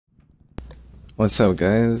What's up,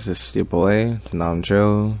 guys? It's your boy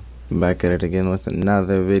Nomdro, back at it again with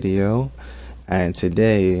another video. And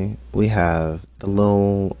today we have the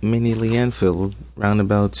little mini Enfield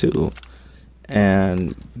Roundabout 2.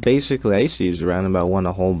 And basically I used to use Roundabout 1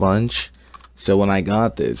 a whole bunch, so when I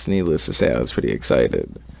got this, needless to say, I was pretty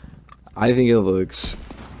excited. I think it looks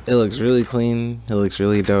really clean, it looks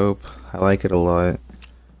really dope, I like it a lot.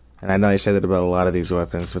 And I know I said that about a lot of these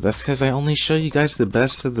weapons, but that's because I only show you guys the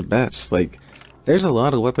best of the best. Like, there's a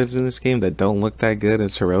lot of weapons in this game that don't look that good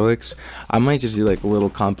as heroics. I might just do like a little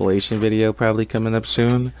compilation video probably coming up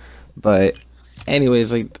soon. But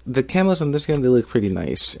anyways, like the camos on this game, they look pretty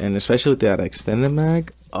nice. And especially with that extended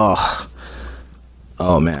mag, oh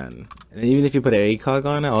man. And even if you put an ACOG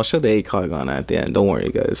on it, I'll show the ACOG on it at the end. Don't worry,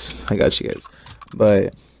 guys. I got you guys.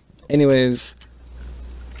 But anyways,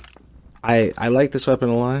 I like this weapon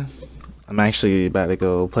a lot. I'm actually about to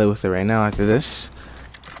go play with it right now after this.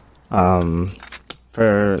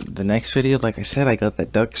 For the next video, like I said, I got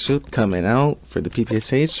that duck suit coming out for the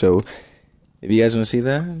PPSH, so if you guys want to see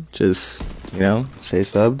that, just, you know, stay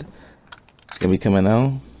subbed. It's gonna be coming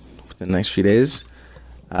out within the next few days.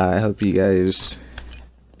 I hope you guys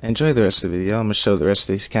enjoy the rest of the video. I'm gonna show the rest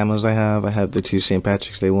of these camos I have. I have the two St.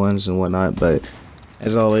 Patrick's Day ones and whatnot, but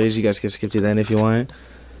as always, you guys can skip to the end if you want.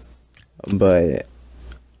 But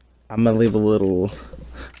I'm gonna leave a little,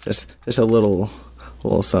 just a little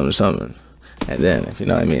something and then, if you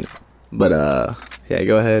know what I mean. But yeah,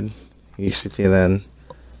 go ahead, you can skip to the end.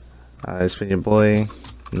 It's been your boy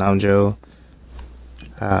Nomdro.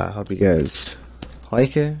 Hope you guys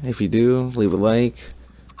like it. If you do, leave a like,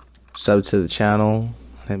 sub to the channel,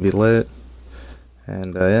 and be lit.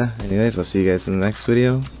 And yeah, anyways, I'll see you guys in the next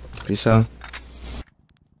video. Peace out.